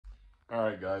All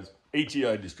right, guys.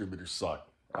 HEI distributors suck.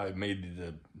 I've made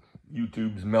the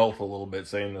YouTube's melt a little bit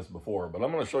saying this before, but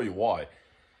I'm going to show you why.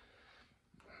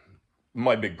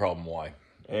 My big problem why.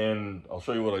 And I'll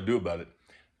show you what I do about it.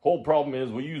 Whole problem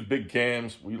is we use big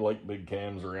cams. We like big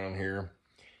cams around here.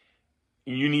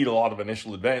 You need a lot of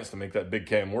initial advance to make that big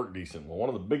cam work decent. Well, one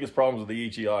of the biggest problems with the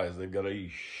HEI is they've got a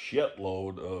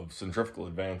shitload of centrifugal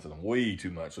advance in them, way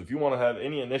too much. So if you want to have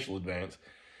any initial advance,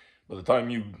 by the time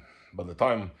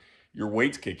your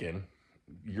weights kick in,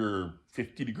 you're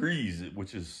 50 degrees,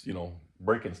 which is,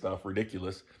 breaking stuff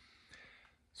ridiculous.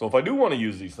 So if I do want to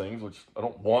use these things, which I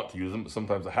don't want to use them, but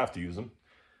sometimes I have to use them,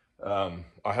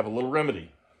 I have a little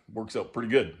remedy. Works out pretty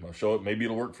good. I'll show it. Maybe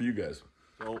it'll work for you guys.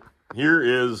 So here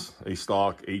is a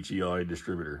stock HEI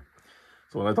distributor.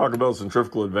 So when I talk about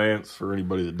centrifugal advance, for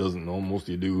anybody that doesn't know, most of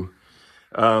you do,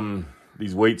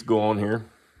 these weights go on here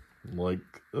like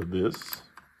this.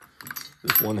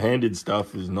 This one-handed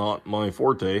stuff is not my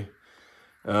forte.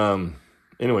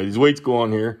 Anyway, these weights go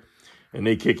on here and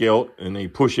they kick out and they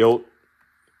push out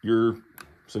your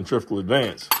centrifugal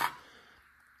advance.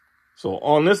 So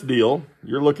on this deal,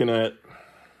 you're looking at,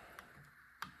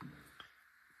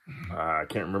 I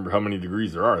can't remember how many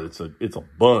degrees there are. It's a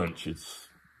bunch. It's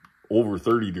over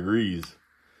 30 degrees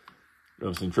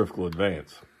of centrifugal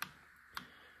advance.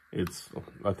 It's,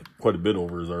 I think, quite a bit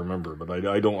over as I remember, but I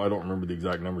don't remember the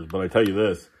exact numbers. But I tell you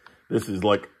this is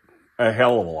like a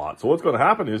hell of a lot. So what's going to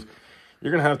happen is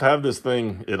you're going to have this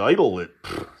thing at idle at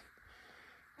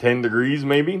 10 degrees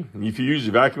maybe. If you use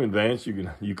your vacuum advance, you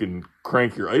can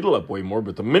crank your idle up way more.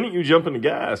 But the minute you jump into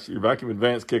gas, your vacuum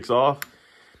advance kicks off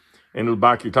and it'll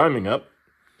back your timing up.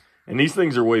 And these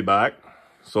things are way back.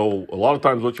 So a lot of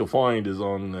times what you'll find is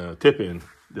on tip in,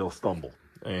 they'll stumble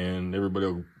and everybody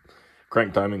will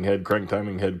crank timing head, crank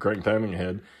timing head, crank timing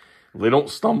head. They don't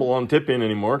stumble on tip in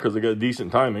anymore because they got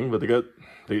decent timing, but they've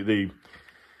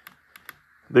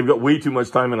got way too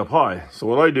much timing up high. So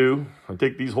what I do, I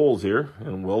take these holes here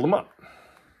and weld them up.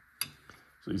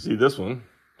 So you see this one.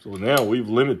 So now we've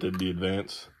limited the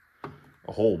advance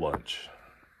a whole bunch.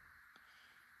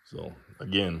 So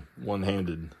again,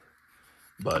 one-handed,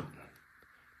 but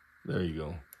there you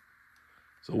go.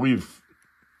 So we've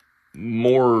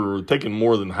taken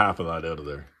more than half of that out of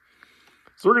there.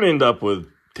 So we're going to end up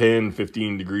with 10,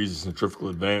 15 degrees of centrifugal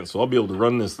advance. So I'll be able to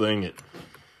run this thing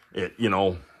at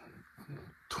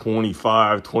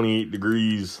 25, 28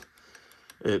 degrees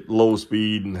at low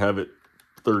speed and have it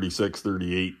 36,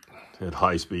 38 at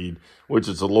high speed, which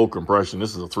is a low compression.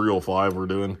 This is a 305 we're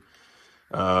doing.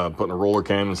 Putting a roller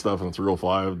cam and stuff in a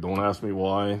 305. Don't ask me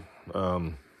why.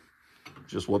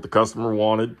 Just what the customer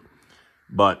wanted.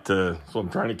 But, so I'm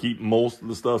trying to keep most of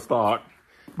the stuff stock.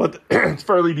 But it's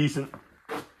fairly decent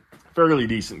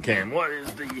cam. What is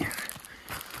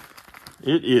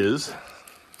it is,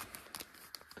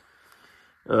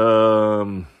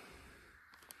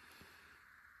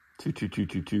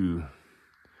 22222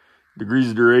 degrees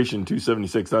of duration,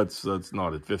 276. That's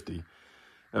not at 50.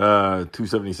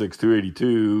 276,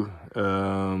 282.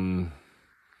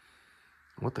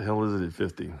 What the hell is it at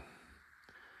 50?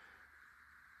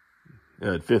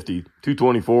 At 50,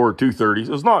 224, 230.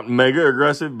 So it's not mega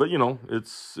aggressive, but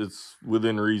it's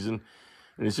within reason.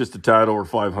 And it's just a tad over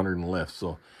 500 in lift.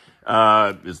 So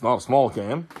it's not a small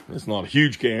cam. It's not a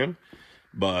huge cam,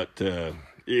 but I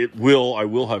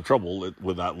will have trouble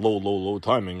with that low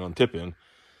timing on tip in.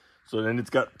 So then it's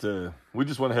got, we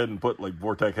just went ahead and put like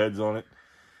Vortec heads on it.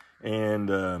 And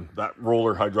that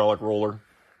roller, hydraulic roller,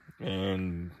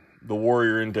 and the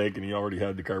Warrior intake, and he already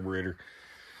had the carburetor.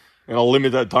 And I'll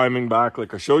limit that timing back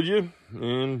like I showed you,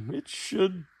 and it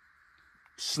should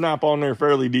snap on there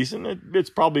fairly decent. It's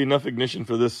probably enough ignition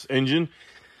for this engine,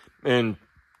 and,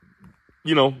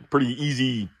 pretty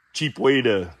easy, cheap way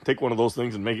to take one of those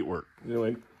things and make it work.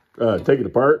 Anyway, take it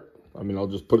apart. I mean, I'll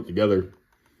just put it together.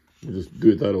 You just do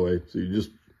it that way. So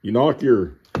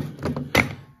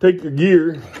take your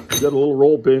gear, you got a little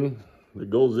roll pin that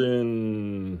goes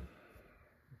in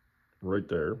right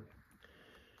there.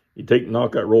 You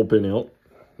knock that roll pin out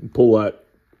and pull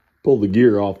the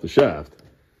gear off the shaft.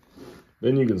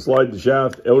 Then you can slide the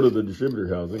shaft out of the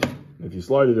distributor housing. If you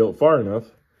slide it out far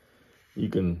enough, you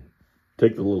can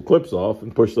take the little clips off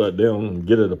and push that down and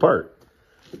get it apart.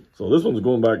 So this one's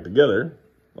going back together.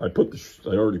 I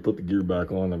already put the gear back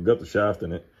on. I've got the shaft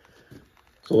in it.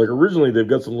 So like originally they've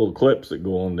got some little clips that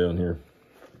go on down here,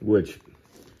 which,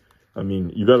 I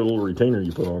mean, you got a little retainer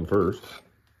you put on first.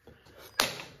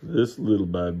 This little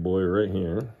bad boy right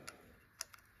here,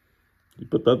 you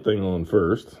put that thing on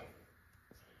first. I'm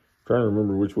trying to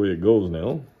remember which way it goes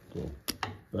now. So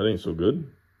that ain't so good.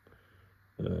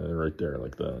 Right there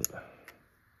like that.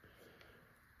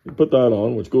 You put that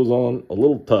on, which goes on a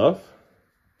little tough.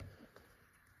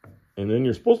 And then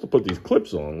you're supposed to put these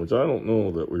clips on, which I don't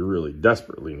know that we really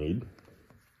desperately need.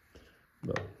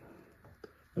 But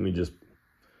let me just,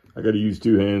 I got to use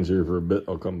two hands here for a bit.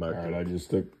 I'll come back. All right, I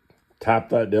just tapped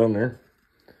that down there.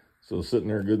 So it's sitting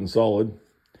there good and solid.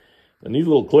 And these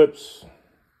little clips,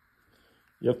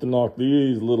 you have to knock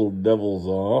these little devils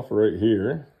off right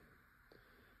here.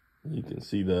 You can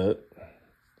see that.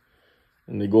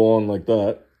 And they go on like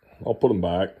that. I'll put them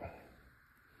back.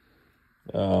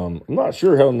 I'm not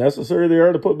sure how necessary they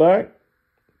are to put back,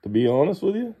 to be honest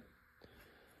with you,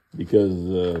 because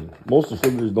most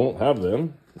distributors don't have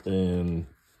them, and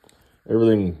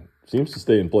everything seems to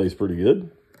stay in place pretty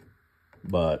good.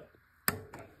 But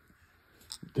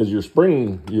because your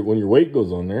spring, when your weight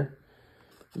goes on there,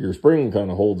 your spring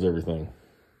kind of holds everything.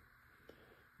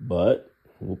 But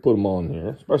we'll put them on here,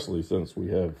 especially since we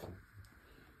have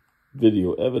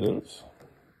video evidence.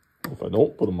 If I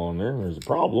don't put them on there, there's a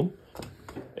problem.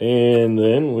 And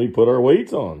then we put our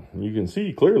weights on. You can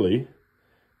see clearly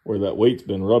where that weight's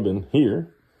been rubbing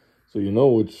here. So you know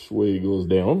which way it goes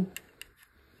down.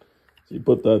 So you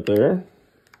put that there.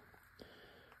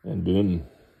 And boom.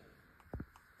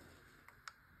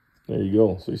 There you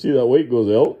go. So you see that weight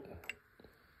goes out.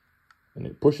 And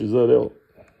it pushes that out.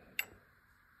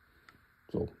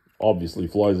 So obviously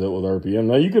flies out with RPM.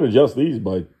 Now you can adjust these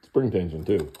by spring tension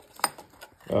too.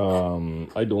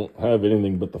 I don't have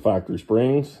anything but the factory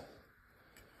springs,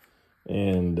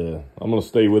 and I'm going to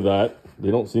stay with that.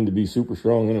 They don't seem to be super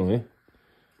strong anyway.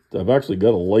 I've actually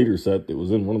got a lighter set that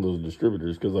was in one of those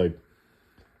distributors, because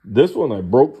this one I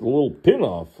broke the little pin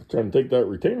off trying to take that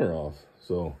retainer off.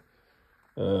 So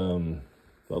that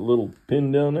little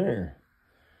pin down there.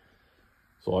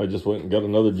 So I just went and got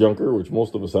another junker, which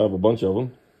most of us have a bunch of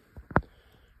them.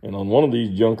 And on one of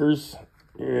these junkers,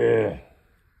 yeah.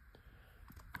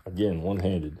 Again,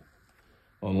 one-handed.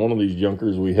 On one of these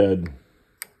junkers, we had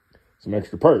some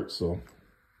extra parts, so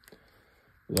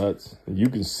you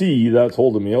can see that's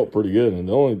holding me out pretty good.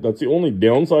 And that's the only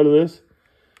downside of this.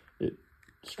 It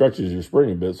stretches your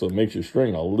spring a bit, so it makes your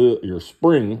spring a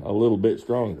little bit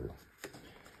stronger.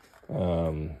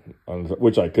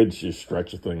 Which I could just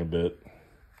stretch the thing a bit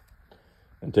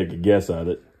and take a guess at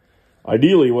it.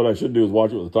 Ideally, what I should do is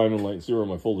watch it with the timing light and see where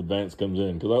my full advance comes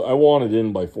in, because I want it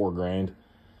in by $4,000.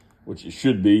 Which it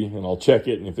should be, and I'll check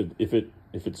it. And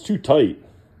if it's too tight,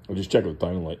 I'll just check it with the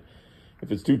timing light.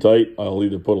 If it's too tight, I'll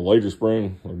either put a lighter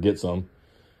spring or get some,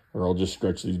 or I'll just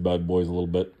stretch these bad boys a little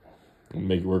bit and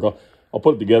make it work. I'll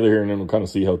put it together here, and then we'll kind of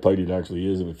see how tight it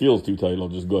actually is. If it feels too tight, I'll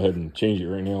just go ahead and change it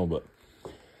right now. But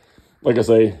like I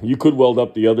say, you could weld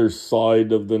up the other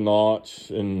side of the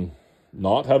notch and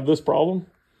not have this problem,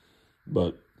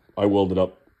 but I welded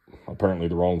up apparently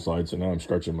the wrong side, so now I'm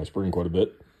stretching my spring quite a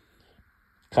bit.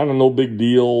 Kind of no big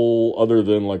deal, other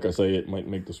than, like I say, it might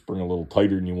make the spring a little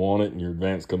tighter than you want it, and your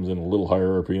advance comes in a little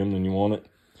higher RPM than you want it.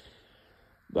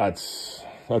 That's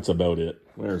about it.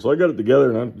 There, so I got it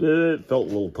together, and it felt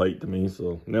a little tight to me,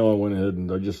 so now I went ahead and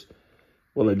I just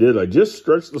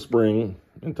stretched the spring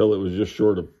until it was just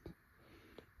short of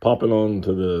popping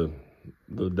onto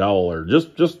the dowel, or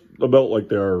just about like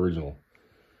they are original.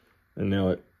 And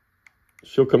now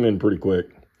she'll come in pretty quick.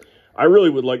 I really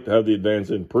would like to have the advance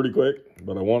in pretty quick,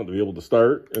 but I want it to be able to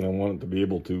start, and I want it to be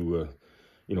able to,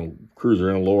 cruise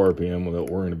around low RPM without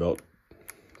worrying about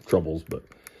troubles. But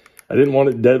I didn't want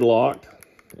it deadlocked,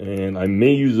 and I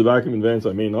may use the vacuum advance,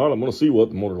 I may not. I'm going to see what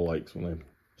the motor likes when I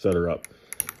set her up.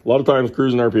 A lot of times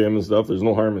cruising RPM and stuff, there's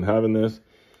no harm in having this.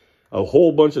 A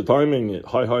whole bunch of timing at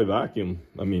high vacuum,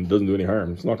 doesn't do any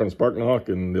harm. It's not going to spark knock,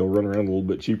 and they'll run around a little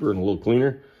bit cheaper and a little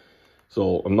cleaner.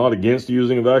 So I'm not against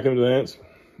using a vacuum advance.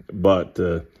 But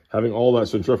having all that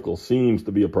centrifugal seems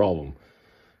to be a problem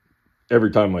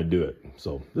every time I do it.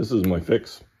 So this is my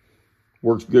fix.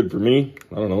 Works good for me.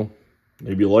 I don't know.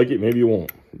 Maybe you like it, maybe you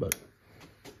won't. But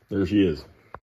there she is.